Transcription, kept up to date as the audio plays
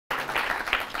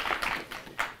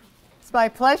It's my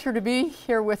pleasure to be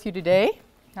here with you today.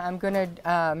 I'm going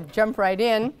to jump right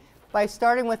in by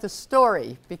starting with a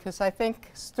story, because I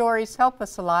think stories help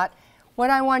us a lot. What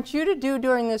I want you to do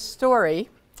during this story,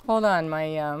 hold on,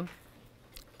 my,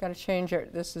 got to change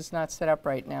it. This is not set up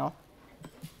right now.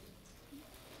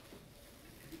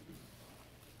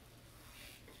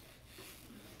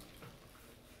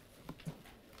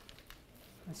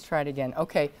 Let's try it again.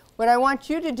 Okay, what I want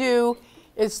you to do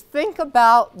is think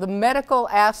about the medical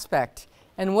aspect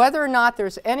and whether or not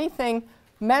there's anything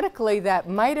medically that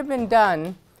might have been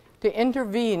done to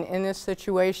intervene in this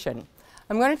situation.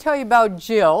 I'm going to tell you about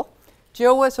Jill.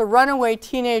 Jill was a runaway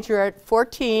teenager at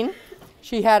 14.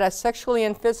 She had a sexually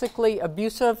and physically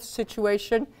abusive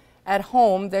situation at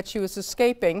home that she was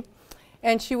escaping,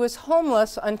 and she was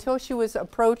homeless until she was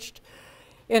approached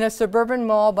in a suburban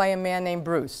mall by a man named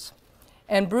Bruce.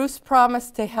 And Bruce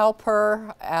promised to help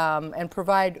her and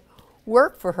provide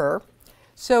work for her.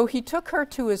 So he took her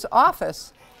to his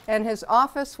office, and his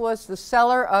office was the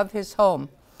cellar of his home.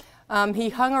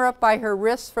 He hung her up by her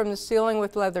wrists from the ceiling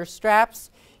with leather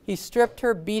straps. He stripped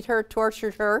her, beat her,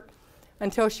 tortured her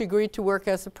until she agreed to work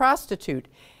as a prostitute.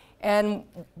 And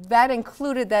that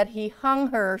included that he hung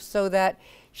her so that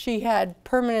she had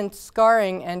permanent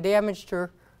scarring and damaged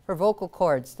her vocal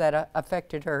cords that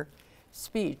affected her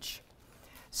speech.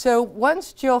 So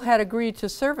once Jill had agreed to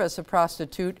serve as a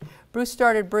prostitute, Bruce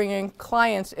started bringing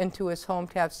clients into his home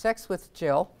to have sex with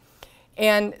Jill.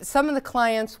 And some of the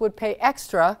clients would pay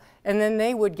extra, and then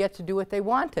they would get to do what they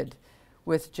wanted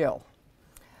with Jill.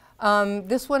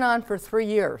 This went on for 3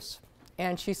 years,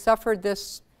 and she suffered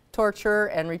this torture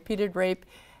and repeated rape,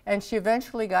 and she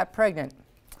eventually got pregnant.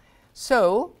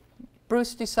 So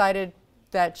Bruce decided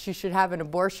that she should have an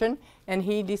abortion, and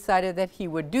he decided that he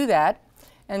would do that.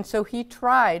 And so he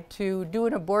tried to do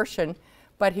an abortion,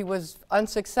 but he was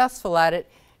unsuccessful at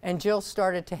it, and Jill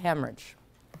started to hemorrhage.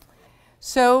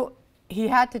 So he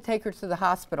had to take her to the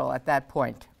hospital at that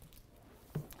point.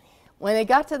 When they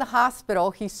got to the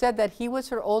hospital, he said that he was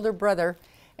her older brother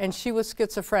and she was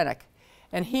schizophrenic.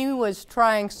 And he was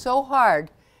trying so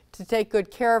hard to take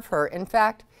good care of her. In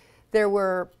fact, there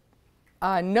were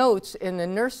notes in the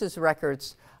nurses'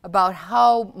 records about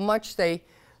how much they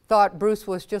thought Bruce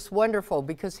was just wonderful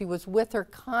because he was with her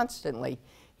constantly.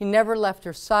 He never left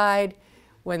her side.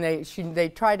 When they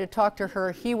tried to talk to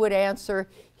her, he would answer,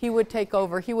 he would take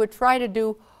over, he would try to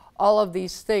do all of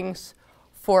these things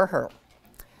for her.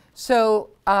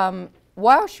 So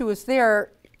while she was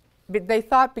there, they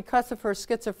thought because of her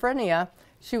schizophrenia,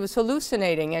 she was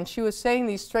hallucinating, and she was saying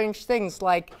these strange things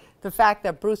like the fact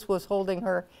that Bruce was holding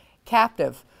her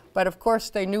captive. But of course,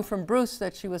 they knew from Bruce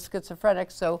that she was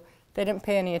schizophrenic, so they didn't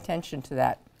pay any attention to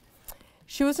that.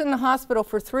 She was in the hospital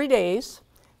for 3 days.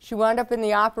 She wound up in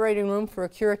the operating room for a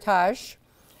curettage.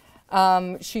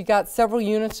 She got several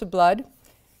units of blood.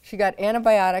 She got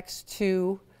antibiotics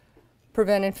to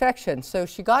prevent infection. So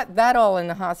she got that all in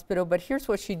the hospital, but here's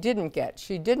what she didn't get.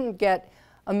 She didn't get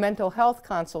a mental health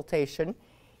consultation,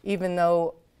 even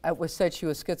though it was said she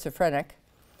was schizophrenic.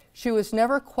 She was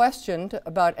never questioned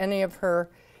about any of her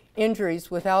injuries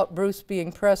without Bruce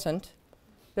being present.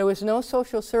 There was no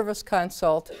social service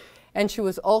consult, and she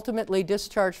was ultimately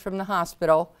discharged from the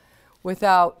hospital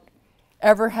without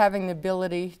ever having the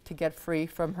ability to get free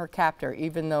from her captor,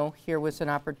 even though here was an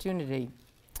opportunity.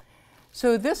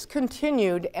 So this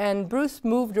continued, and Bruce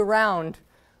moved around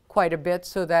quite a bit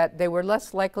so that they were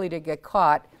less likely to get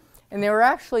caught. And they were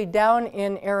actually down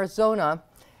in Arizona,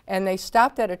 and they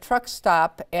stopped at a truck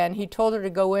stop, and he told her to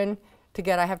go in to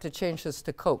get, I have to change this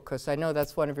to Coke, because I know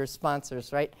that's one of your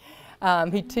sponsors, right?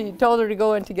 He told her to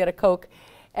go in to get a Coke,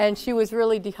 and she was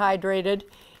really dehydrated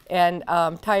and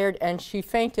tired, and she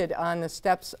fainted on the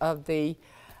steps of the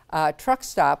truck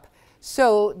stop.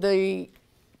 So the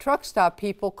truck stop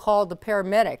people called the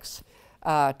paramedics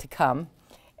to come,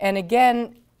 and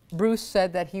again, Bruce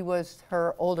said that he was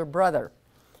her older brother.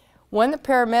 When the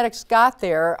paramedics got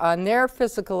there, on their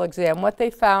physical exam, what they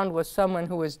found was someone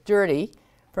who was dirty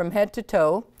from head to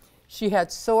toe. She had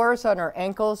sores on her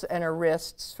ankles and her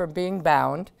wrists from being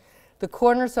bound. The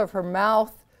corners of her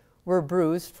mouth were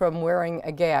bruised from wearing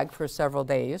a gag for several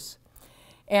days.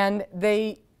 And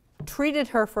they treated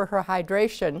her for her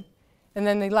hydration, and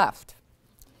then they left.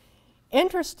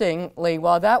 Interestingly,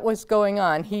 while that was going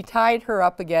on, he tied her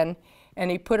up again,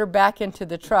 and he put her back into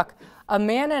the truck. A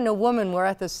man and a woman were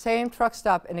at the same truck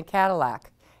stop in a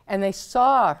Cadillac, and they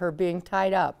saw her being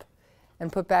tied up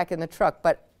and put back in the truck,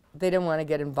 but they didn't want to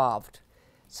get involved,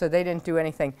 so they didn't do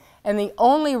anything. And the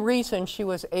only reason she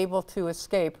was able to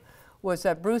escape was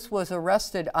that Bruce was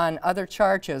arrested on other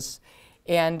charges,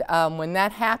 and when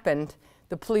that happened,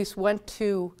 the police went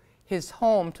to his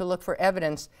home to look for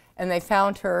evidence, and they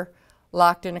found her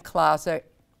locked in a closet,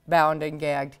 bound and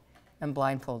gagged and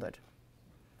blindfolded.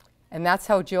 And that's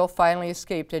how Jill finally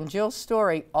escaped. And Jill's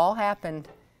story all happened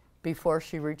before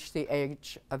she reached the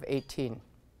age of 18.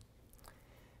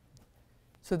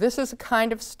 So this is a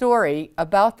kind of story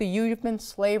about the human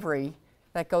slavery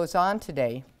that goes on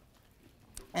today.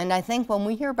 And I think when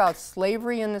we hear about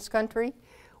slavery in this country,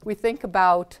 we think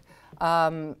about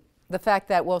the fact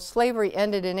that, well, slavery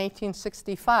ended in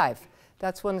 1865.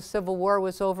 That's when the Civil War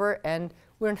was over and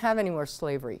we didn't have any more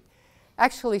slavery.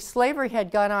 Actually, slavery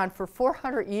had gone on for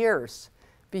 400 years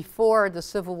before the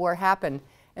Civil War happened.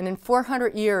 And in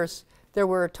 400 years, there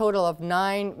were a total of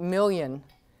 9 million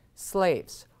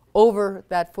slaves over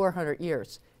that 400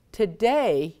 years.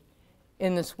 Today,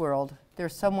 in this world,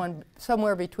 there's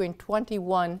somewhere between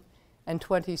 21 and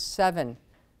 27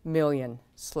 million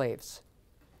slaves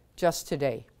just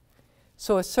today.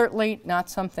 So it's certainly not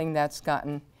something that's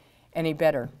gotten any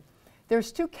better.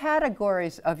 There's two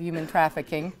categories of human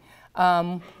trafficking.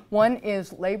 One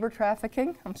is labor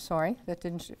trafficking. I'm sorry,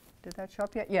 did that show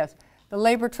up yet? Yes. The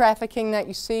labor trafficking that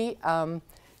you see,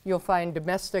 you'll find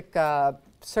domestic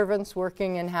servants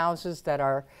working in houses that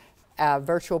are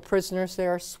virtual prisoners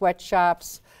there,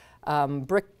 sweatshops,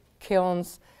 brick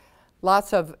kilns,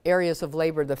 lots of areas of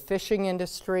labor. The fishing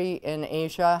industry in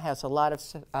Asia has a lot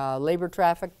of labor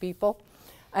trafficked people,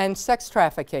 and sex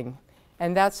trafficking.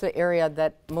 And that's the area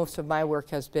that most of my work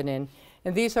has been in.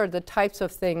 And these are the types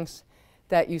of things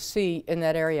that you see in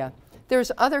that area.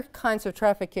 There's other kinds of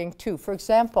trafficking too. For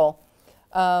example,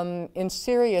 in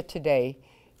Syria today,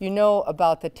 you know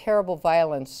about the terrible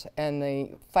violence and the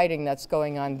fighting that's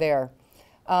going on there.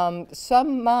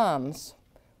 Some moms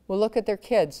will look at their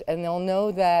kids and they'll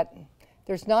know that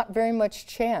there's not very much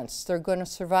chance they're going to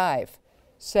survive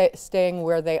staying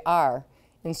where they are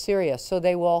in Syria. So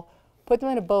they will put them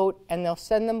in a boat and they'll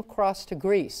send them across to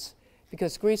Greece,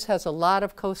 because Greece has a lot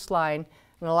of coastline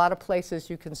and a lot of places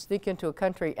you can sneak into a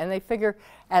country, and they figure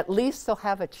at least they'll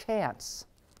have a chance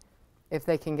if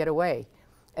they can get away.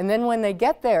 And then when they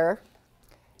get there,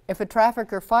 if a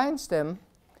trafficker finds them,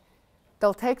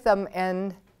 they'll take them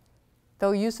and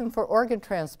they'll use them for organ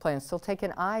transplants. They'll take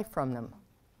an eye from them,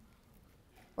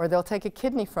 or they'll take a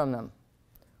kidney from them,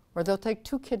 or they'll take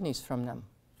 2 kidneys from them,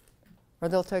 or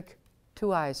they'll take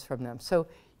 2 eyes from them. So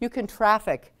you can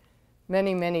traffic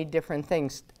many, many different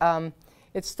things.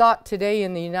 It's thought today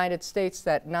in the United States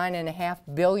that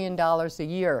 $9.5 billion a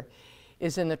year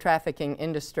is in the trafficking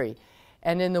industry.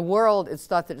 And in the world, it's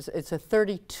thought that it's a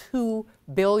 $32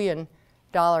 billion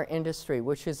industry,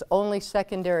 which is only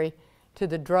secondary to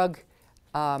the drug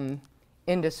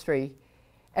industry.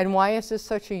 And why is this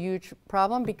such a huge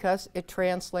problem? Because it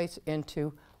translates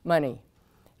into money.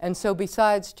 And so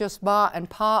besides just Ma and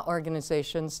Pa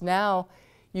organizations, now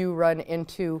you run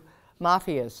into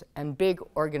mafias and big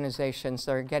organizations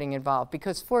that are getting involved.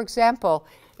 Because, for example,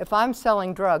 if I'm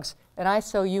selling drugs and I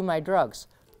sell you my drugs,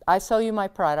 I sell you my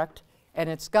product and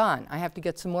it's gone. I have to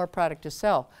get some more product to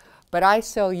sell. But I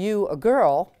sell you a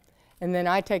girl and then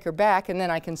I take her back and then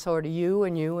I can sell her to you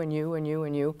and you and you and you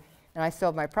and you, and I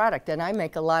sell my product and I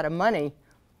make a lot of money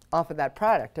off of that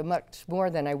product, much more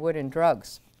than I would in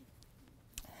drugs.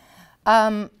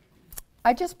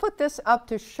 I just put this up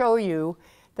to show you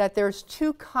that there's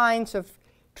 2 kinds of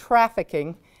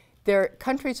trafficking.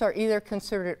 Countries are either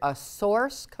considered a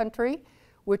source country,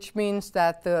 which means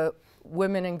that the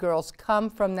women and girls come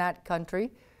from that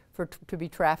country to be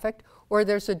trafficked, or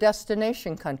there's a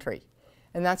destination country,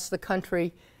 and that's the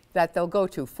country that they'll go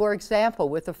to. For example,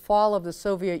 with the fall of the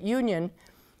Soviet Union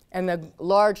and the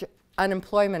large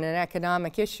unemployment and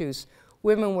economic issues,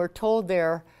 women were told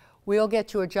there, we'll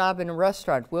get you a job in a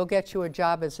restaurant, we'll get you a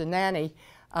job as a nanny,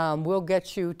 we'll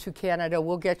get you to Canada,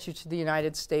 we'll get you to the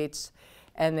United States.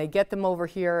 And they get them over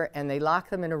here and they lock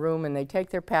them in a room and they take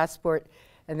their passport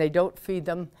and they don't feed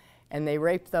them and they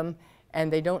rape them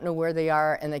and they don't know where they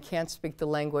are and they can't speak the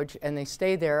language and they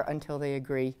stay there until they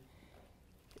agree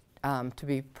to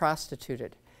be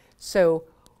prostituted. So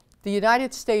the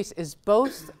United States is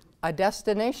both a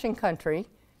destination country,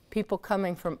 people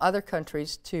coming from other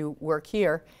countries to work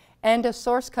here, and a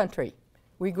source country.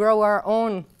 We grow our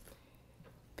own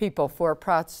people for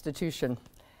prostitution.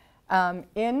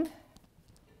 In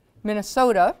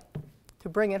Minnesota, to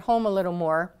bring it home a little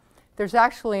more, there's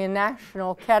actually in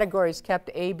national categories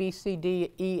kept A, B, C,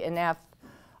 D, E, and F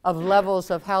of levels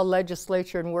of how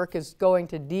legislature and work is going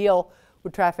to deal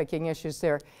with trafficking issues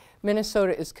there.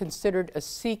 Minnesota is considered a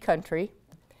C country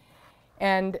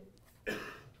and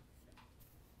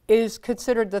is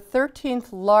considered the 13th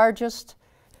largest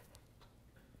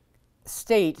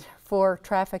state for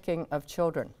trafficking of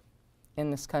children.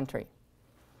 in this country.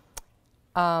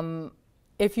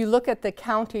 If you look at the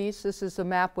counties, this is a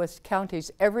map with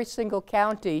counties, every single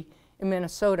county in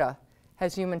Minnesota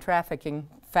has human trafficking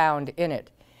found in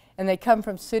it. And they come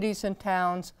from cities and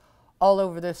towns all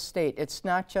over this state. It's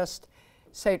not just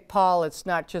St. Paul, it's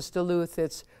not just Duluth,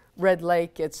 it's Red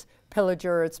Lake, it's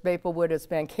Pillager, it's Maplewood, it's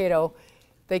Mankato.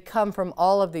 They come from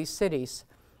all of these cities.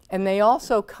 And they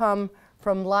also come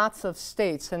from lots of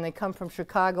states, and they come from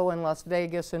Chicago and Las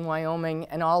Vegas and Wyoming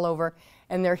and all over,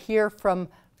 and they're here from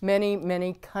many,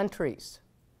 many countries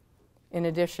in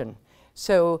addition.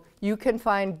 So you can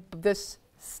find this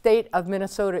state of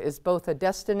Minnesota is both a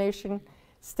destination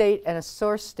state and a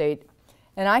source state.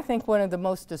 And I think one of the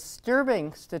most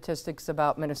disturbing statistics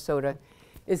about Minnesota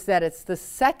is that it's the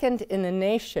second in the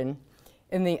nation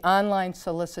in the online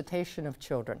solicitation of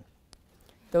children.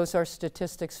 Those are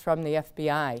statistics from the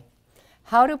FBI.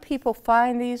 How do people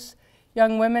find these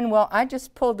young women? Well, I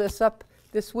just pulled this up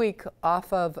this week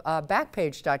off of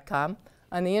Backpage.com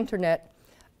on the internet.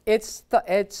 It's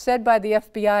said by the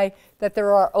FBI that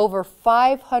there are over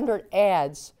 500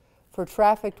 ads for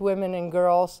trafficked women and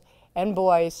girls and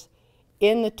boys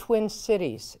in the Twin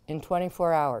Cities in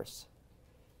 24 hours.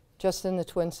 Just in the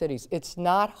Twin Cities. It's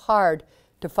not hard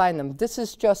to find them. This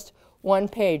is just one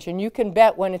page, and you can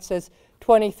bet when it says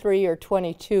 23 or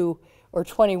 22 or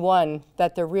 21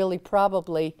 that they're really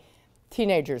probably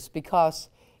teenagers, because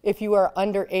if you are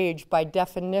underage, by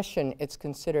definition, it's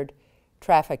considered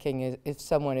trafficking if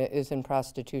someone is in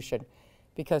prostitution,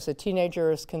 because a teenager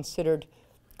is considered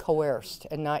coerced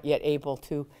and not yet able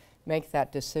to make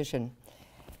that decision.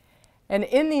 And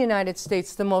in the United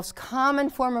States, the most common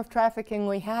form of trafficking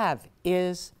we have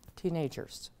is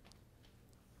teenagers.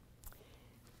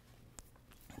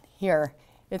 Here,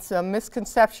 it's a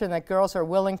misconception that girls are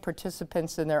willing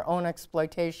participants in their own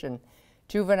exploitation.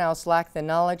 Juveniles lack the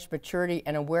knowledge, maturity,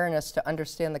 and awareness to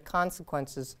understand the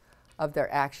consequences of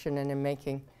their action and in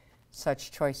making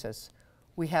such choices.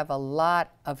 We have a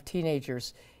lot of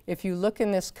teenagers. If you look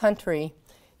in this country,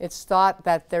 it's thought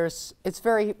that it's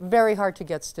very, very hard to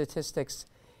get statistics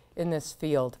in this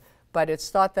field, but it's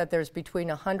thought that there's between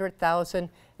 100,000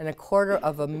 and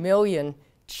 250,000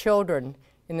 children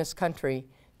in this country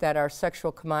that are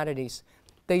sexual commodities.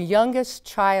 The youngest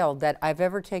child that I've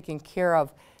ever taken care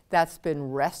of that's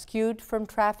been rescued from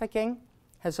trafficking,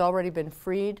 has already been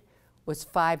freed, was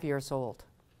 5 years old.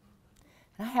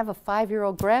 And I have a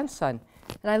 5-year-old grandson,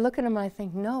 and I look at him and I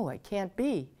think, no, it can't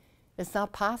be. It's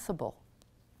not possible.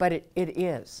 But it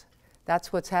is.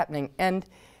 That's what's happening. And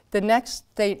the next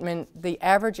statement, the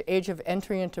average age of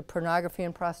entry into pornography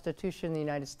and prostitution in the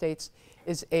United States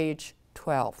is age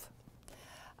 12.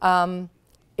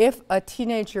 If a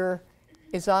teenager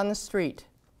is on the street,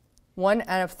 1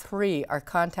 out of 3 are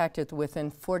contacted within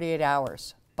 48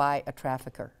 hours by a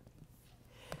trafficker.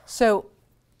 So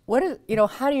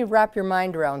how do you wrap your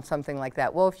mind around something like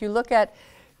that? Well, if you look at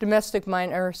domestic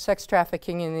minor sex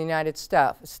trafficking in the United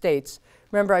States,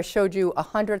 remember I showed you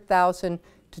 100,000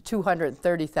 to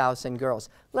 230,000 girls.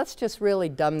 Let's just really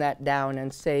dumb that down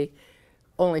and say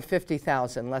only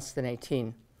 50,000, less than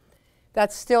 18.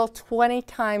 That's still 20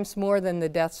 times more than the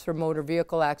deaths from motor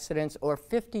vehicle accidents, or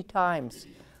 50 times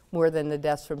more than the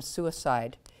deaths from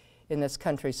suicide in this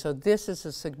country. So this is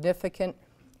a significant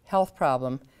health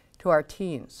problem to our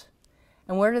teens.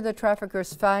 And where do the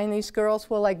traffickers find these girls?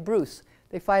 Well, like Bruce,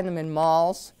 they find them in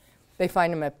malls, they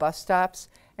find them at bus stops,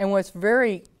 and what's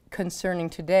very concerning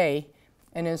today,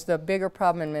 and is the bigger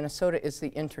problem in Minnesota, is the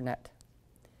internet.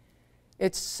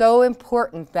 It's so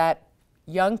important that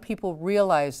young people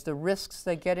realize the risks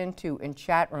they get into in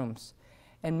chat rooms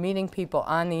and meeting people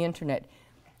on the internet.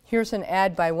 Here's an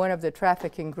ad by one of the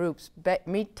trafficking groups.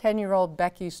 Meet 10-year-old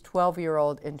Becky's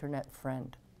 12-year-old internet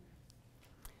friend.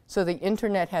 So the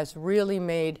internet has really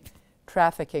made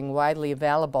trafficking widely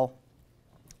available.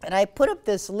 And I put up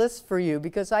this list for you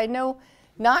because I know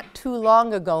not too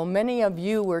long ago, many of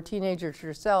you were teenagers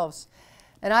yourselves,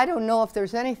 and I don't know if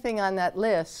there's anything on that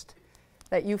list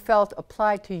that you felt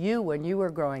applied to you when you were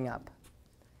growing up.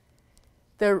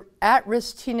 The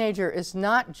at-risk teenager is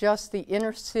not just the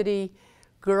inner city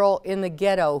girl in the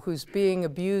ghetto who's being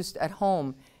abused at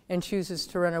home and chooses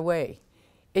to run away.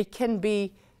 It can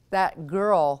be that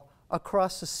girl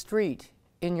across the street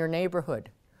in your neighborhood,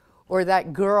 or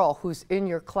that girl who's in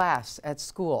your class at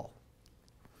school.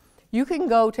 You can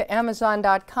go to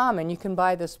Amazon.com and you can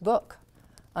buy this book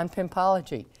on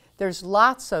pimpology. There's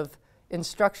lots of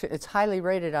instruction. It's highly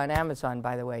rated on Amazon,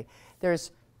 by the way.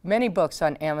 There's many books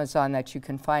on Amazon that you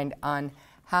can find on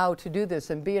how to do this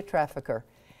and be a trafficker.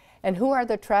 And who are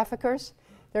the traffickers?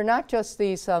 They're not just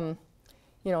these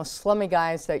slummy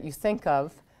guys that you think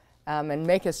of. and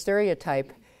make a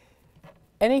stereotype.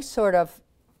 Any sort of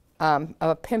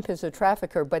a pimp is a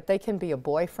trafficker, but they can be a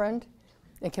boyfriend,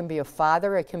 it can be a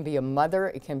father, it can be a mother,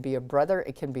 it can be a brother,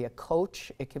 it can be a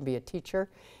coach, it can be a teacher,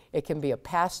 it can be a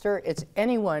pastor. It's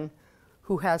anyone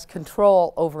who has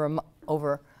control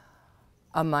over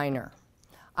a minor.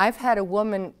 I've had a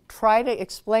woman try to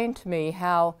explain to me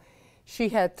how she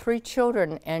had 3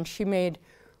 children and she made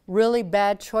really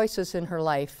bad choices in her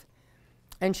life,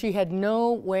 and she had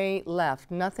no way left,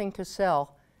 nothing to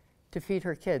sell to feed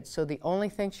her kids. So the only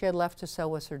thing she had left to sell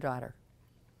was her daughter.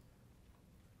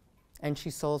 And she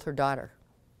sold her daughter.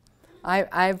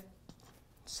 I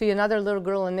see another little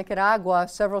girl in Nicaragua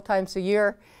several times a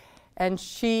year, and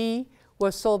she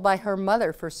was sold by her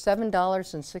mother for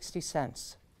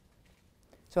 $7.60.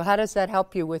 So how does that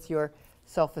help you with your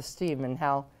self-esteem and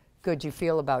how good you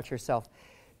feel about yourself?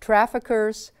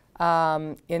 Traffickers,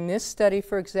 in this study,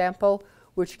 for example,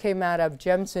 which came out of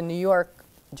GEMS in New York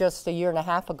just a year and a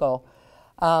half ago,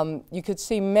 you could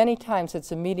see many times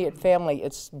it's immediate family,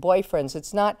 it's boyfriends,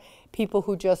 it's not people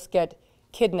who just get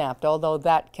kidnapped, although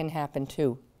that can happen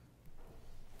too.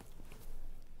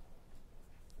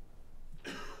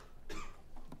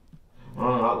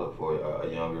 I look for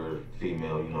a younger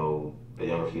female, a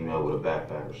younger female with a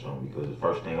backpack or something, because the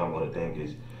first thing I'm going to think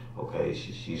is, okay,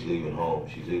 she's leaving home.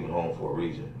 She's leaving home for a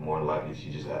reason. More than likely, she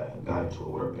just got into it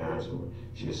with her parents, or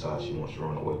she decides she wants to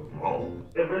run away from home.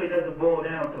 It really doesn't boil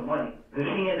down to money. If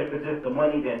she ends up with just the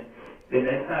money, then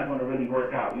that's not going to really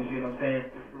work out. You see what I'm saying?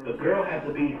 The girl has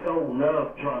to be so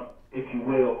love drunk, if you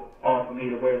will, off of me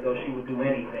to where as though she would do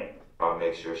anything. I'll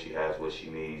make sure she has what she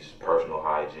needs, personal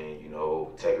hygiene,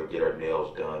 take her, get her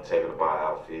nails done, take her to buy an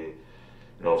outfit,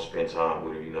 spend time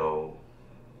with her,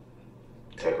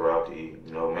 take her out to eat,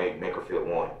 make her feel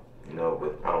wanted,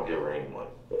 but I don't give her any money.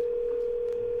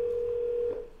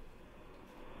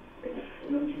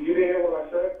 You didn't hear what I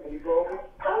said when you called me?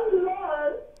 I'm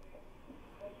lost.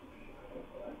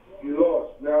 You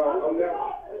lost. Now, I'm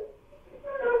not.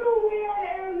 I don't know where I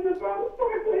am. The Bronx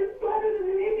Park is flooded and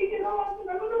they need to get off.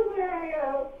 I don't know where I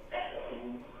am.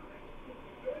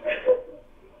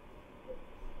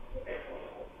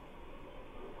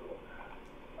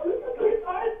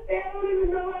 I don't even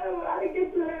know how to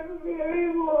get to heaven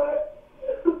anymore.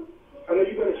 I know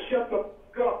you better shut the f***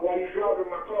 up while you're driving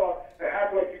my car and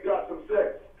act like you got some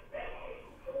sense.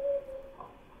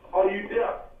 Are you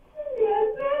deaf?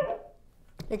 Yes, sir.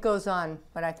 It goes on,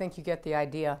 but I think you get the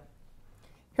idea.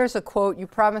 Here's a quote: "You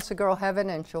promise a girl heaven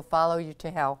and she'll follow you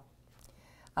to hell."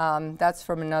 That's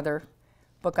from another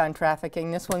book on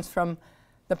trafficking. This one's from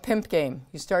The Pimp Game.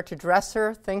 You start to dress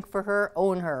her, think for her,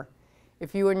 own her.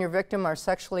 If you and your victim are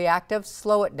sexually active,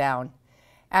 slow it down.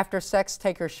 After sex,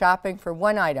 take her shopping for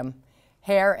one item.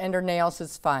 Hair and her nails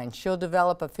is fine. She'll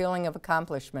develop a feeling of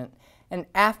accomplishment. And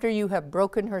after you have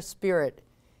broken her spirit,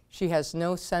 she has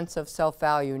no sense of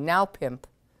self-value. Now, pimp,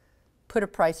 put a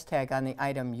price tag on the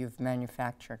item you've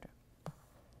manufactured.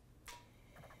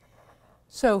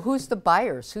 So who's the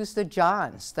buyers? Who's the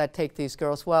Johns that take these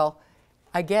girls? Well,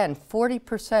 again,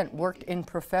 40% worked in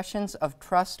professions of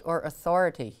trust or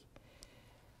authority.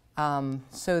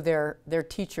 So they're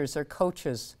teachers, they're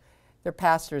coaches, they're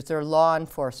pastors, they're law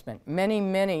enforcement.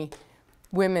 Many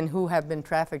women who have been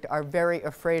trafficked are very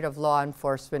afraid of law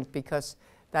enforcement because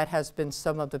that has been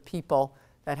some of the people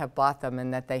that have bought them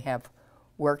and that they have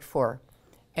worked for.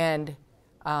 And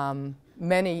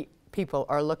many people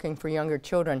are looking for younger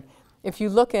children. If you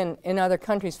look in other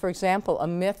countries, for example, a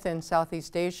myth in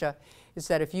Southeast Asia is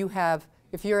that if you're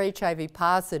HIV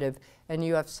positive and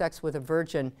you have sex with a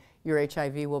virgin, your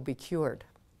HIV will be cured.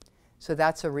 So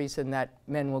that's a reason that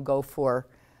men will go for,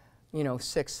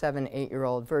 6, 7,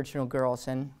 8-year-old virginal girls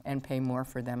and pay more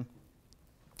for them.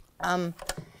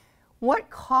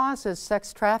 What causes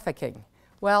sex trafficking?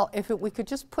 Well, if we could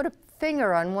just put a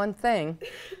finger on one thing,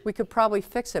 we could probably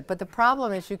fix it. But the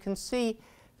problem is you can see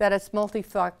that it's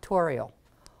multifactorial.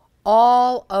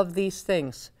 All of these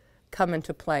things come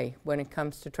into play when it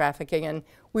comes to trafficking, and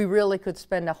we really could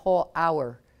spend a whole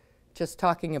hour just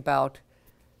talking about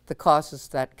the causes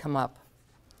that come up.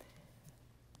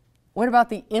 What about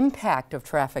the impact of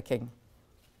trafficking?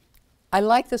 I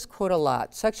like this quote a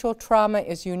lot. Sexual trauma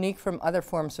is unique from other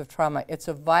forms of trauma. It's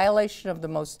a violation of the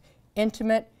most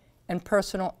intimate and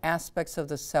personal aspects of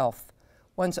the self.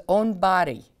 One's own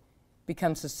body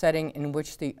becomes the setting in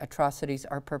which the atrocities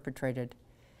are perpetrated.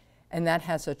 And that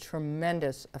has a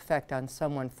tremendous effect on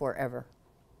someone forever.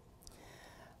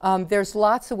 There's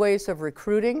lots of ways of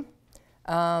recruiting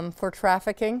for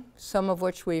trafficking, some of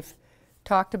which we've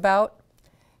talked about.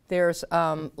 There's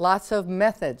lots of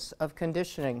methods of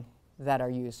conditioning that are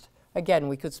used. Again,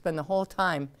 we could spend the whole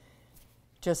time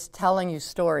just telling you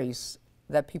stories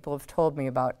that people have told me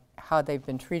about how they've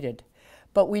been treated.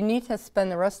 But we need to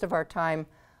spend the rest of our time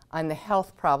on the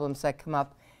health problems that come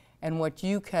up and what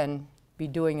you can be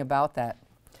doing about that.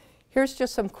 Here's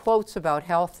just some quotes about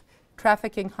health.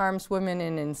 Trafficking harms women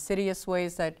in insidious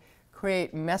ways that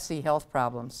create messy health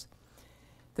problems.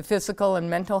 The physical and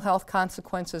mental health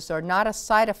consequences are not a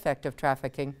side effect of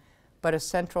trafficking, but a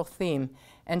central theme.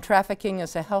 And trafficking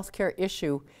is a healthcare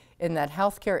issue in that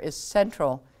healthcare is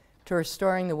central to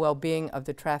restoring the well-being of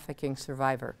the trafficking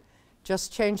survivor.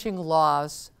 Just changing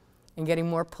laws and getting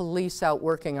more police out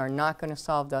working are not going to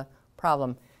solve the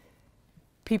problem.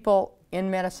 People in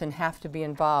medicine have to be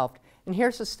involved. And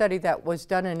here's a study that was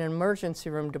done in an emergency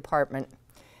room department.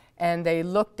 And they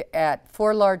looked at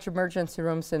 4 large emergency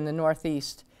rooms in the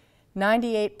Northeast.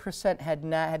 98%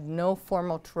 had no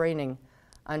formal training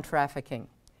on trafficking.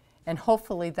 And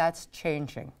hopefully that's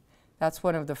changing. That's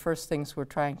one of the first things we're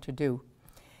trying to do.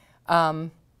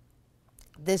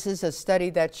 This is a study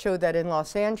that showed that in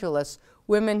Los Angeles,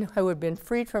 women who had been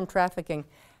freed from trafficking,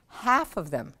 half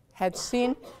of them had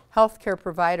seen healthcare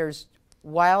providers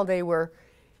while they were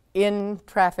in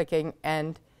trafficking,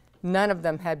 and none of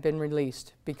them had been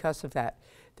released because of that.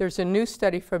 There's a new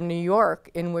study from New York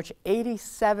in which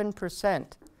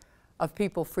 87% of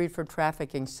people freed from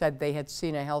trafficking said they had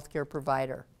seen a healthcare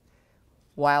provider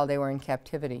while they were in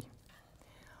captivity.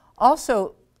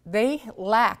 Also, they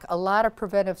lack a lot of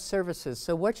preventive services,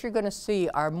 so what you're going to see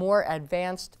are more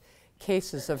advanced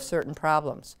cases of certain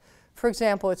problems. For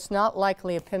example, it's not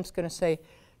likely a pimp's going to say,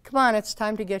 come on, it's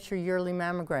time to get your yearly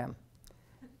mammogram.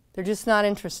 They're just not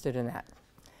interested in that.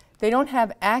 They don't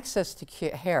have access to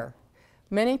care.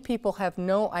 Many people have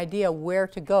no idea where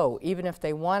to go, even if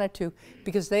they wanted to,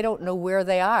 because they don't know where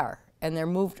they are, and they're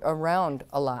moved around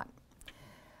a lot.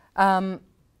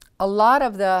 A lot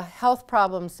of the health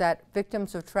problems that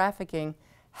victims of trafficking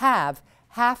have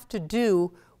to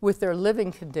do with their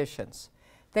living conditions.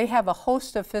 They have a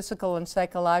host of physical and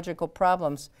psychological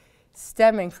problems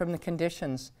stemming from the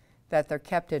conditions that they're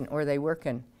kept in or they work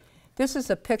in. This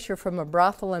is a picture from a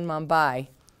brothel in Mumbai,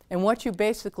 and what you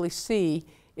basically see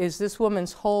is this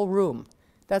woman's whole room.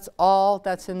 That's all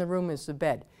that's in the room is the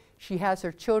bed. She has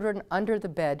her children under the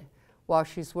bed while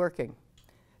she's working.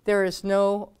 There is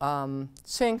no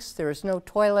sinks, there is no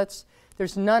toilets,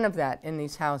 there's none of that in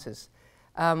these houses.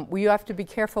 You have to be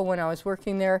careful when I was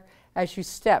working there as you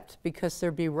stepped, because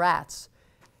there'd be rats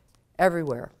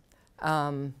everywhere.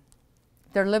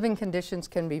 Their living conditions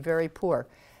can be very poor.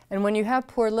 And when you have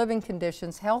poor living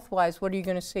conditions, health-wise, what are you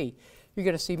going to see? You're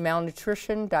going to see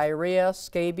malnutrition, diarrhea,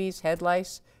 scabies, head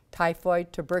lice,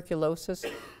 typhoid, tuberculosis,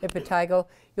 impetigo.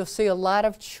 You'll see a lot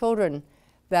of children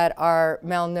that are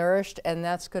malnourished, and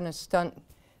that's going to stunt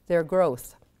their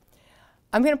growth.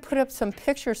 I'm going to put up some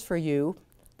pictures for you.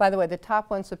 By the way, the top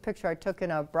one's a picture I took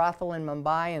in a brothel in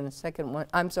Mumbai, and the second one,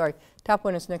 I'm sorry, top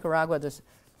one is Nicaragua, this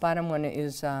bottom one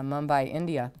is Mumbai,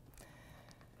 India.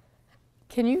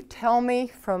 Can you tell me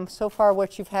from so far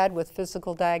what you've had with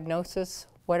physical diagnosis?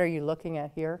 What are you looking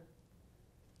at here?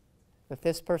 If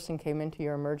this person came into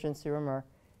your emergency room or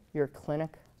your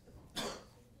clinic?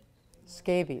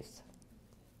 Scabies.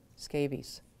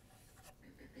 Scabies.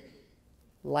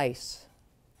 Lice.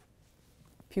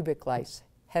 Pubic lice.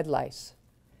 Head lice.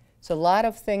 So a lot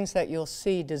of things that you'll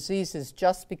see, diseases,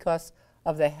 just because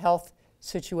of the health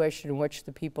situation in which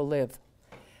the people live.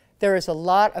 There is a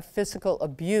lot of physical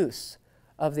abuse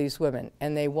of these women,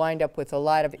 and they wind up with a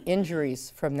lot of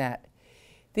injuries from that.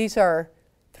 These are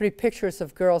 3 pictures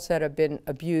of girls that have been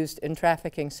abused in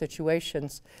trafficking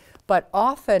situations, but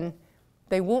often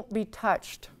they won't be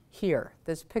touched here.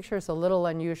 This picture is a little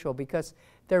unusual because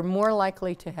they're more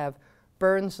likely to have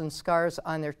burns and scars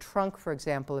on their trunk, for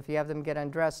example, if you have them get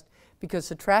undressed, because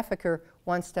the trafficker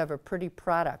wants to have a pretty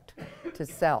product to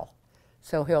sell.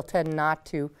 So he'll tend not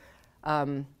to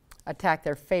attack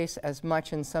their face as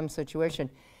much in some situation.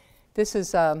 This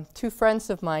is 2 friends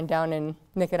of mine down in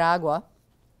Nicaragua,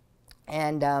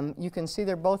 and you can see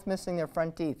they're both missing their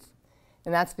front teeth.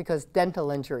 And that's because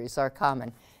dental injuries are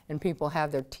common, and people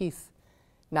have their teeth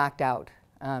knocked out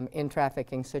in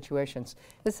trafficking situations.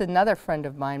 This is another friend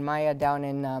of mine, Maya, down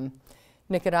in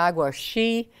Nicaragua.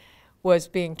 She was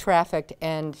being trafficked,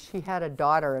 and she had a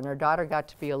daughter, and her daughter got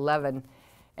to be 11,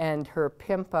 and her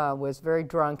pimp was very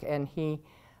drunk, and he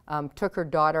took her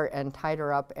daughter and tied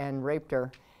her up and raped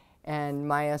her. And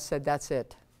Maya said, that's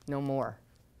it, no more.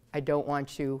 I don't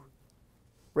want you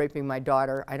raping my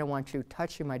daughter. I don't want you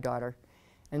touching my daughter.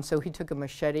 And so he took a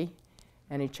machete,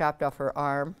 and he chopped off her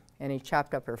arm, and he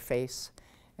chopped up her face,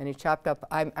 and he chopped up,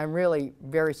 I'm really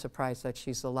very surprised that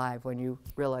she's alive when you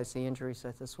realize the injuries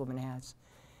that this woman has.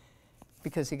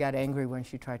 because he got angry when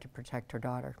she tried to protect her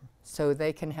daughter. So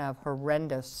they can have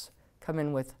come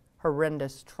in with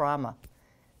horrendous trauma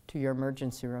to your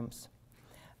emergency rooms.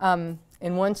 In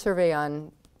one survey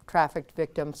on trafficked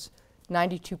victims,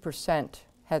 92%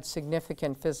 had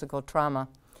significant physical trauma.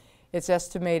 It's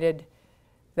estimated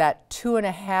that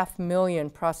 2.5 million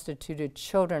prostituted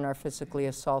children are physically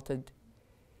assaulted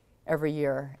every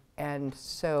year. And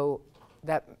so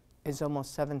that is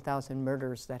almost 7,000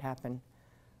 murders that happen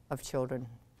of children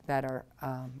that are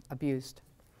abused.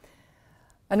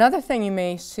 Another thing you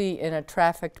may see in a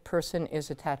trafficked person is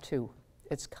a tattoo.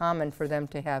 It's common for them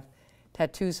to have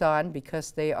tattoos on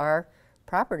because they are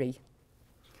property.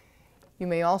 You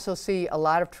may also see a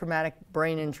lot of traumatic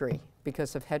brain injury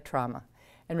because of head trauma.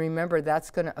 And remember,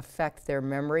 that's going to affect their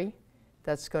memory.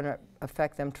 That's going to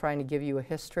affect them trying to give you a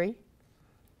history.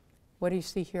 What do you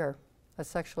see here? A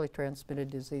sexually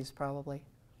transmitted disease, probably.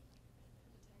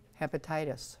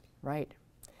 Hepatitis, right.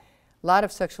 A lot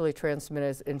of sexually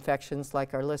transmitted infections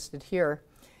like are listed here.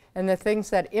 And the things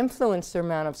that influence the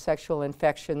amount of sexual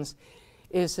infections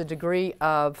is the degree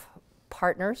of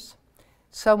partners.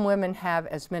 Some women have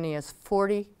as many as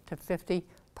 40 to 50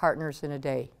 partners in a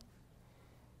day.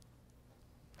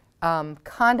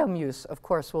 Condom use, of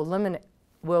course,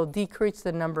 will decrease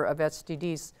the number of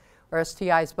STDs or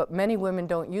STIs, but many women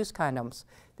don't use condoms.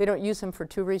 They don't use them for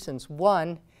two reasons.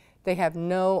 One, they have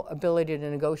no ability to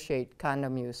negotiate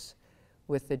condom use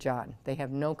with the John. They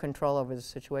have no control over the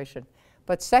situation.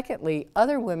 But secondly,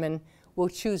 other women will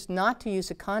choose not to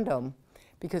use a condom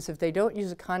because if they don't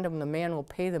use a condom, the man will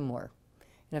pay them more.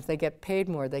 And if they get paid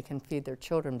more, they can feed their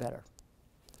children better.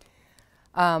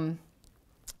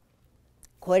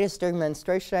 Coitus during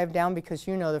menstruation I have down because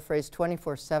you know the phrase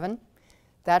 24/7.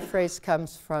 That phrase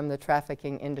comes from the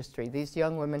trafficking industry. These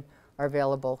young women are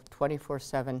available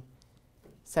 24/7,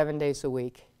 7 days a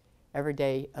week, every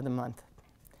day of the month.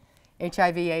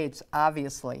 HIV/AIDS,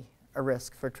 obviously a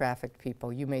risk for trafficked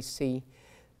people. You may see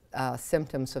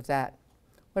symptoms of that.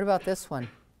 What about this one?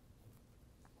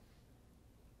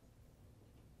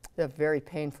 It's a very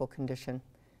painful condition.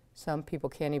 Some people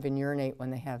can't even urinate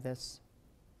when they have this.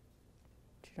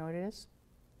 Do you know what it is?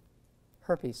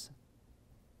 Herpes.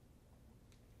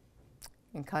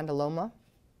 And condyloma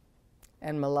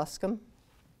and molluscum.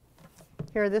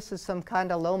 Here, this is some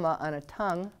condyloma on a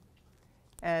tongue.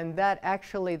 And that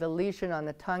actually, the lesion on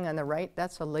the tongue on the right,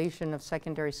 that's a lesion of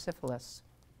secondary syphilis.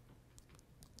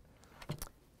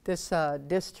 This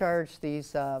discharge,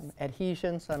 these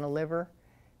adhesions on the liver,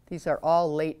 these are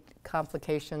all late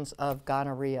complications of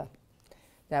gonorrhea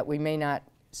that we may not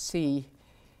see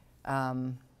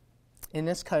in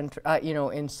this country,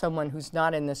 in someone who's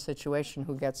not in this situation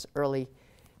who gets early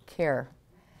care.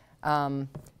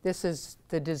 This is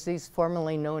the disease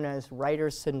formerly known as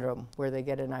Reiter's syndrome, where they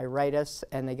get an iritis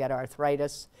and they get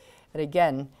arthritis. And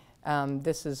again,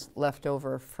 this is left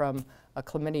over from a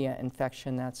chlamydia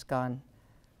infection that's gone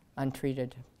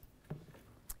untreated.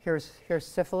 Here's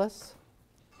syphilis.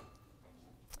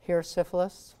 Here's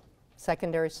syphilis,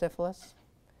 secondary syphilis.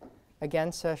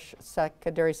 Again,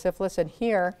 secondary syphilis. And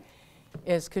here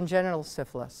is congenital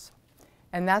syphilis.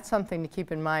 And that's something to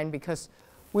keep in mind because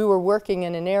we were working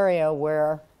in an area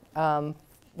where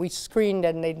we screened,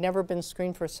 and they'd never been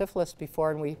screened for syphilis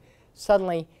before, and we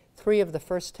suddenly, 3 of the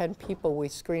first 10 people we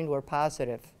screened were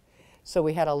positive. So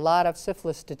we had a lot of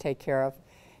syphilis to take care of.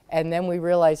 And then we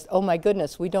realized, oh my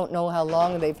goodness, we don't know how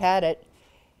long they've had it.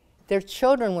 Their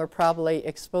children were probably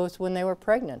exposed when they were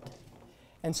pregnant.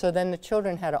 And so then the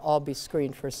children had to all be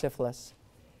screened for syphilis.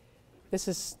 This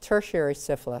is tertiary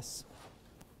syphilis.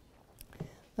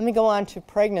 Let me go on to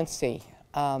pregnancy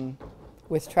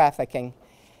with trafficking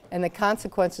and the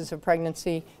consequences of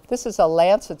pregnancy. This is a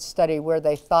Lancet study where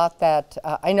they thought that,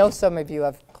 I know some of you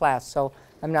have class, so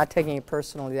I'm not taking it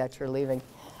personally that you're leaving.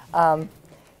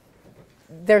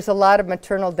 There's a lot of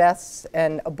maternal deaths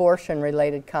and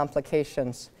abortion-related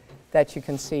complications that you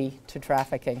can see to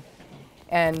trafficking.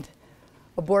 And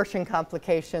abortion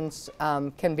complications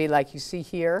can be like you see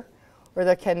here, or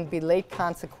there can be late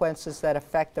consequences that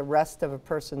affect the rest of a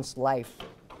person's life.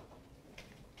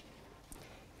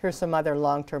 Here's some other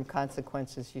long-term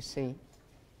consequences you see.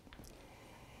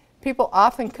 People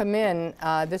often come in,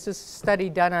 this is a study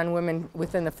done on women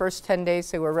within the first 10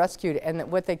 days they were rescued,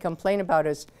 and what they complain about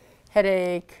is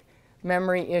headache,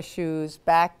 memory issues,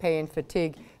 back pain,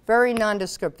 fatigue. Very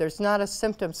nondescript. There's not a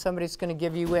symptom somebody's going to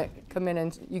give you come in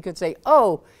and you could say,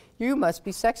 oh, you must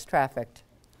be sex trafficked.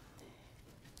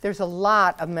 There's a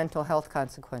lot of mental health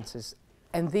consequences,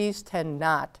 and these tend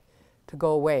not to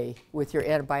go away with your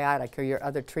antibiotic or your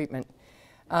other treatment.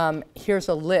 Here's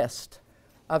a list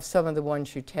of some of the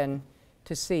ones you tend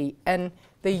to see. And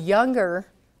the younger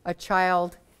a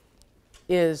child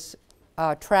is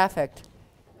trafficked,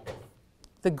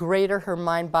 the greater her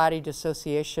mind-body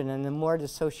dissociation and the more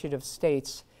dissociative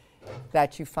states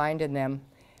that you find in them,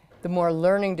 the more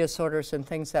learning disorders and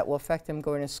things that will affect them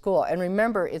going to school. And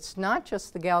remember, it's not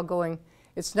just the gal going,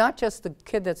 it's not just the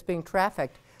kid that's being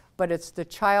trafficked, but it's the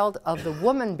child of the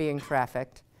woman being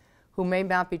trafficked who may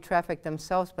not be trafficked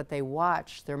themselves, but they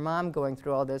watch their mom going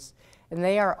through all this. And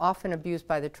they are often abused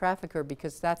by the trafficker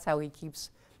because that's how he keeps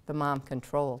the mom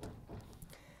controlled.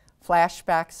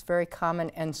 Flashbacks, very common,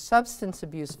 and substance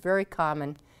abuse, very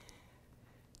common,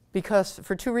 because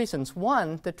for two reasons.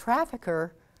 One, the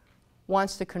trafficker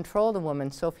wants to control the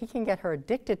woman, so if he can get her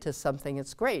addicted to something,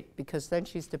 it's great, because then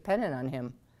she's dependent on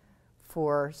him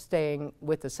for staying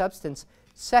with the substance.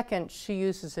 Second, she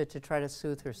uses it to try to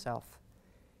soothe herself,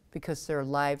 because their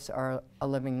lives are a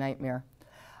living nightmare.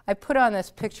 I put on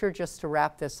this picture just to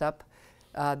wrap this up,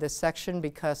 this section,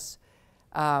 because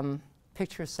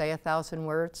pictures say 1,000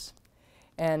 words.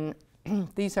 And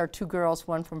these are two girls,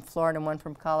 one from Florida and one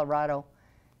from Colorado,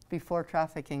 before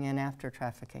trafficking and after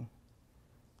trafficking.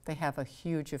 They have a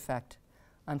huge effect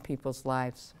on people's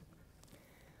lives.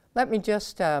 Let me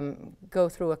just go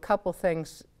through a couple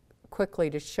things quickly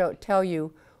to tell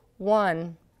you.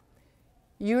 One,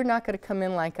 you're not going to come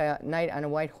in like a knight on a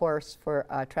white horse for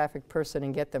a trafficked person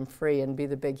and get them free and be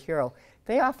the big hero.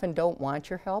 They often don't want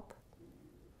your help.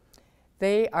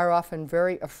 They are often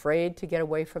very afraid to get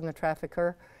away from the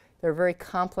trafficker. They're a very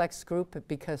complex group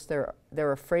because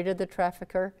they're afraid of the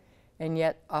trafficker, and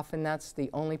yet often that's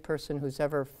the only person who's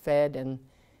ever fed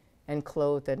and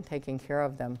clothed and taken care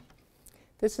of them.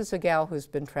 This is a gal who's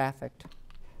been trafficked.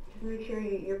 Make sure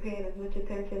you're paying as much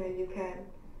attention as you can,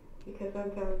 because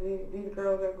sometimes these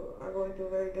girls are going through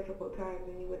very difficult times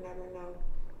and you would never know.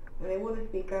 And they want to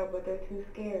speak out, but they're too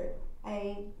scared.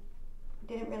 I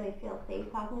didn't really feel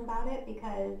safe talking about it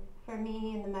because for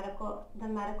me in the medical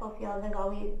field, there's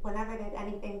always, whenever there's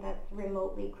anything that's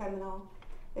remotely criminal,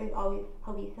 there's always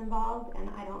police involved, and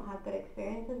I don't have good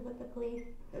experiences with the police.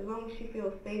 As long as she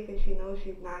feels safe and she knows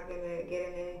she's not going to get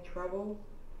in any trouble,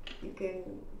 you can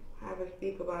have her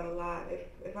speak about a lot.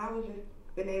 If I was just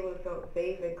been able to feel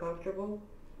safe and comfortable,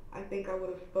 I think I would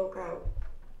have spoke out.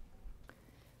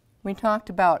 We talked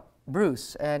about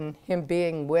Bruce and him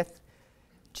being with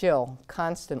Jill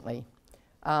constantly.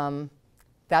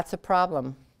 That's a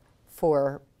problem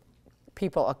for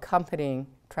people accompanying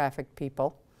trafficked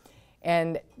people.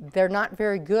 And they're not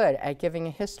very good at giving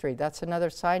a history. That's another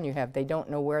sign you have. They don't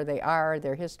know where they are,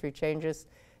 their history changes,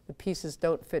 the pieces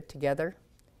don't fit together.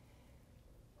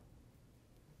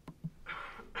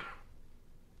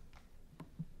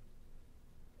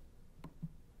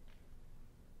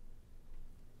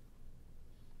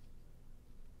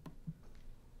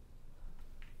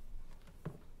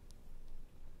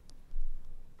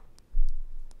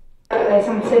 Like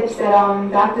some tips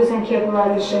that doctors and care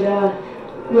providers should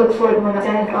look for when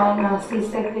identifying a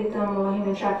C-sex victim or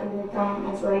human trafficking victim.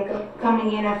 It's like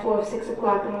coming in at 4 or 6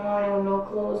 o'clock in the morning with no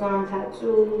clothes on,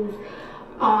 tattoos,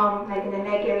 like in the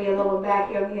neck area, lower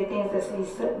back area, things that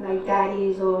say like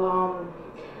daddies or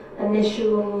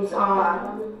initials,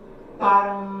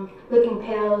 bottom, looking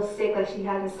pale, sick, like she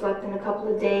hasn't slept in a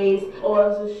couple of days.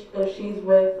 Or if she's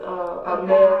with a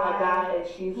guy, and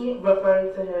she's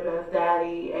referring to him as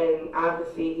daddy, and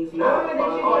obviously he's not.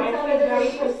 Or if he's very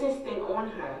persistent on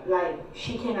her, like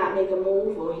she cannot make a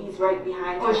move, or he's right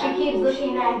behind her. Or she keeps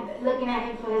looking at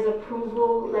him for his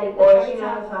approval, like. Or she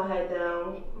has her head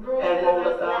down and won't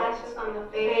look up. Lashes on the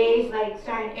face, like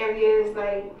certain areas,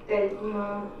 like that, you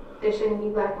know. There shouldn't be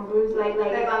black and bruised, like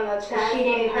on the chest. She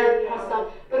didn't hurt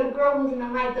herself. But a girl who's in the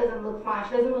light doesn't look fine.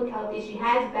 She doesn't look healthy. She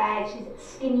has bags. She's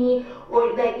skinny,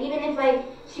 or like even if like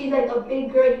she's like a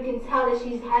big girl, you can tell that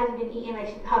she hasn't been eating.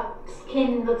 Like her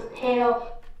skin looks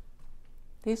pale.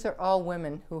 These are all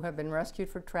women who have been rescued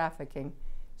for trafficking.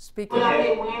 Speaking What are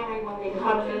they wearing when they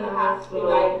come to the hospital?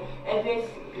 Like, if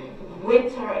it's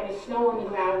winter and it's snow on the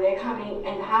ground, they're coming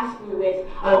in the hospital with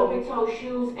open-toe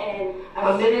shoes and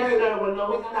a minister with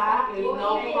no stockings,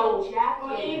 no coat,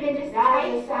 or even just that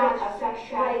is a sign of sex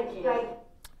trafficking.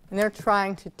 And they're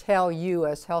trying to tell you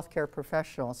as healthcare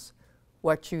professionals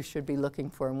what you should be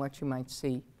looking for and what you might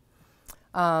see.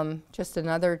 Just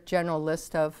another general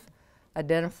list of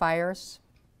identifiers.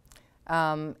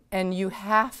 And you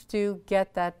have to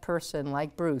get that person,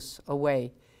 like Bruce,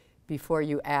 away before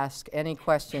you ask any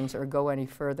questions or go any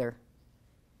further.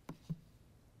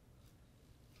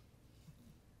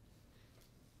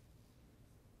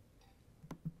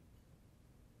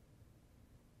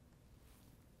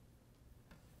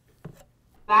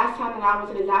 Last time that I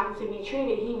went to the doctor to be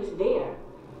treated, he was there.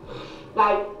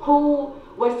 Like, who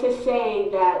was to say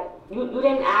that you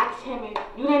didn't ask him,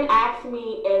 you didn't ask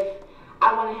me if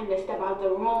I wanted him to step out the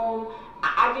room.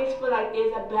 I just feel like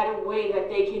there's a better way that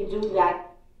they can do that.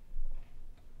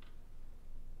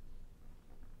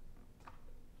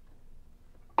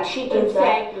 She can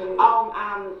say, you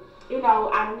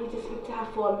know, I need to speak to her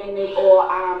for a minute,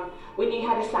 or we need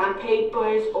her to sign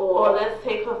papers, or let's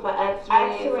take her for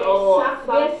x-rays, or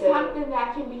there's something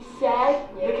that can be said,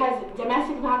 because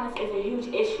domestic violence is a huge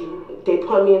issue. They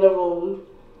put me in a room,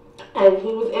 and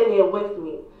he was in there with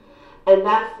me. And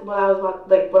that's what I was about,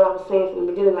 like what I was saying from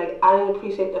the beginning. Like, I didn't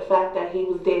appreciate the fact that he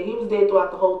was there. He was there throughout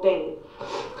the whole thing,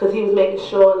 because he was making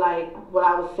sure like what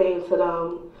I was saying to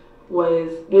them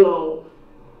was, you know,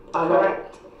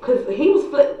 correct. Because he was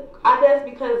I guess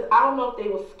because I don't know if they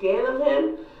were scared of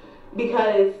him,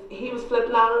 because he was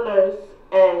flipping out a nurse,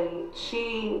 and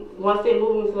she, once they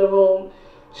moved into the room,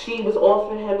 she was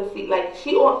offering him a seat. Like,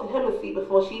 she offered him a seat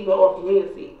before she even offered me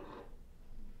a seat.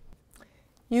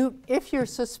 If you're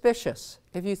suspicious,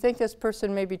 if you think this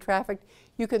person may be trafficked,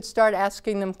 you could start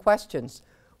asking them questions.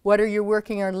 What are your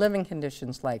working or living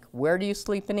conditions like? Where do you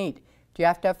sleep and eat? Do you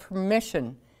have to have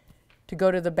permission to go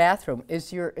to the bathroom?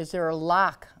 Is there a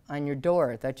lock on your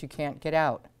door that you can't get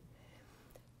out?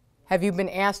 Have you been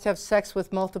asked to have sex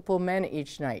with multiple men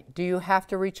each night? Do you have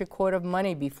to reach a quota of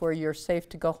money before you're safe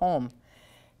to go home?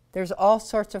 There's all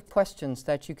sorts of questions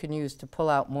that you can use to pull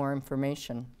out more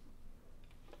information.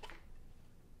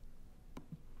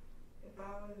 If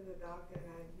I was a doctor and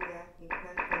I'd be asking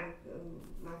questions,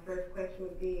 my first question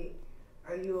would be,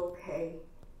 are you okay?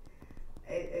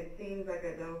 It seems like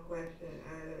a dumb question,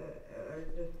 or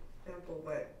just simple,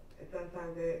 but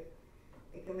sometimes it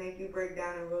can make you break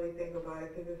down and really think about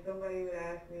it, because if somebody would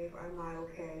ask me if I'm not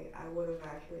okay, I would have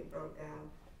actually broke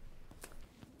down.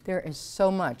 There is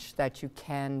so much that you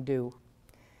can do.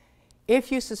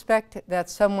 If you suspect that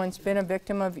someone's been a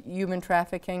victim of human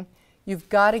trafficking, you've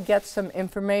got to get some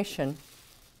information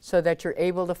so that you're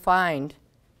able to find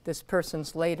this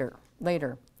person's later.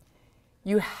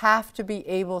 You have to be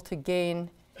able to gain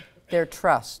their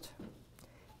trust.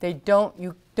 You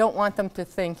don't want them to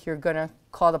think you're going to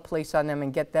call the police on them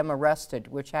and get them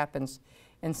arrested, which happens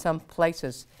in some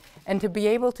places. And to be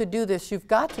able to do this, you've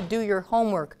got to do your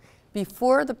homework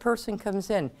before the person comes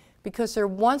in, because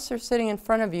once they're sitting in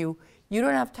front of you, you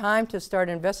don't have time to start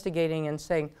investigating and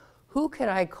saying, who can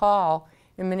I call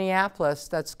in Minneapolis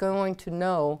that's going to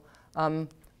know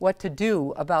what to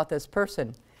do about this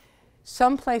person?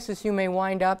 Some places you may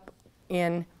wind up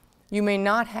in, you may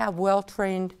not have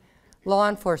well-trained law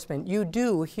enforcement. You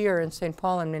do here in St.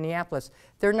 Paul and Minneapolis.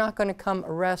 They're not going to come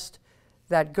arrest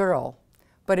that girl,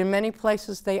 but in many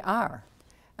places they are.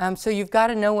 So you've got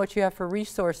to know what you have for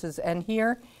resources, and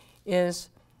here is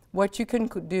what you can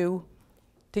do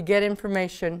to get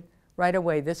information right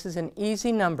away. This is an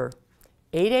easy number,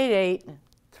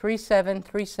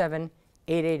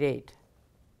 888-3737-888.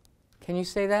 Can you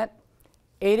say that?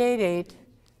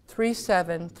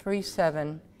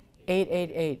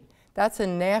 888-3737-888. That's a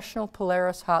national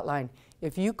Polaris hotline.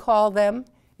 If you call them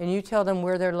and you tell them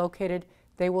where they're located,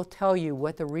 they will tell you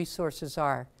what the resources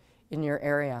are in your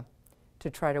area to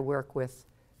try to work with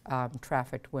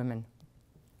trafficked women.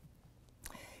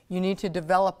 You need to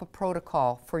develop a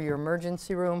protocol for your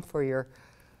emergency room, for your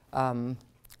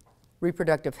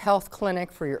reproductive health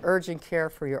clinic, for your urgent care,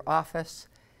 for your office,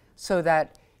 so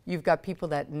that you've got people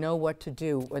that know what to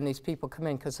do when these people come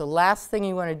in. Because the last thing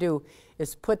you want to do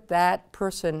is put that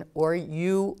person or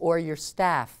you or your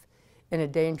staff in a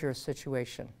dangerous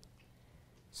situation.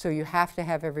 So you have to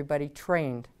have everybody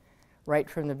trained right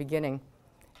from the beginning.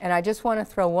 And I just want to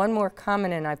throw one more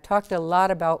comment in. I've talked a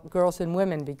lot about girls and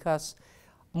women because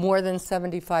more than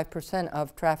 75%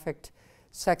 of trafficked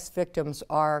sex victims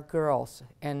are girls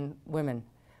and women.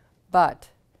 But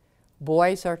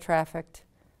boys are trafficked,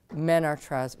 men are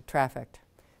trafficked.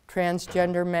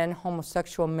 Transgender men,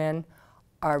 homosexual men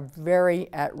are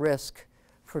very at risk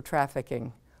for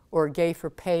trafficking, or gay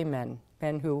for pay men,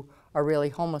 men who are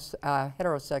really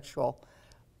heterosexual,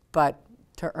 but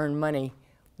to earn money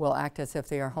will act as if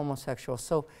they are homosexual.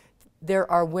 So there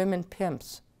are women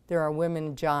pimps, there are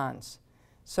women johns.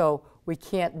 So we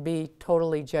can't be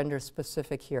totally gender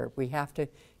specific here. We have to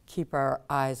keep our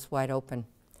eyes wide open.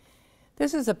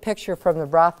 This is a picture from the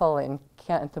brothel in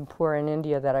Kanthapur in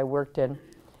India that I worked in.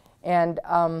 And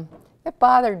it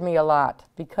bothered me a lot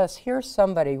because here's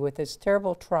somebody with this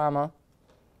terrible trauma,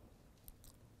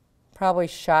 probably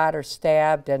shot or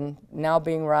stabbed and now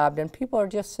being robbed, and people are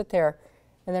just sit there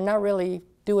and they're not really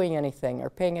doing anything or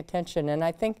paying attention. And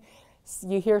I think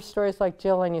you hear stories like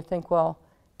Jill and you think, well,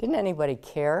 didn't anybody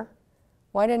care?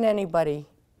 Why didn't anybody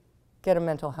get a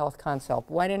mental health consult?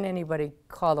 Why didn't anybody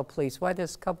call the police? Why did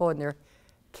this couple in their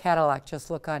Cadillac just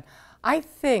look on? I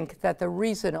think that the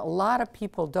reason a lot of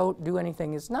people don't do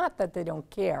anything is not that they don't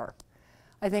care.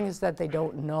 I think it's that they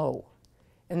don't know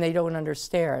and they don't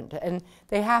understand. And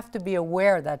they have to be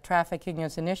aware that trafficking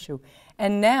is an issue.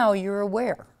 And now you're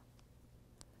aware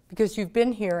because you've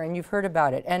been here and you've heard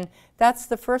about it. And that's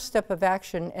the first step of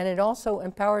action, and it also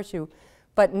empowers you.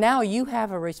 But now you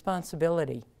have a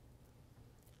responsibility.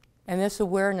 And this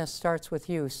awareness starts with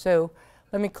you. So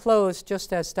let me close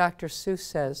just as Dr. Seuss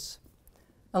says,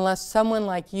 unless someone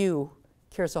like you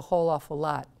cares a whole awful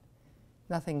lot,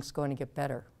 nothing's going to get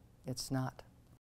better. It's not.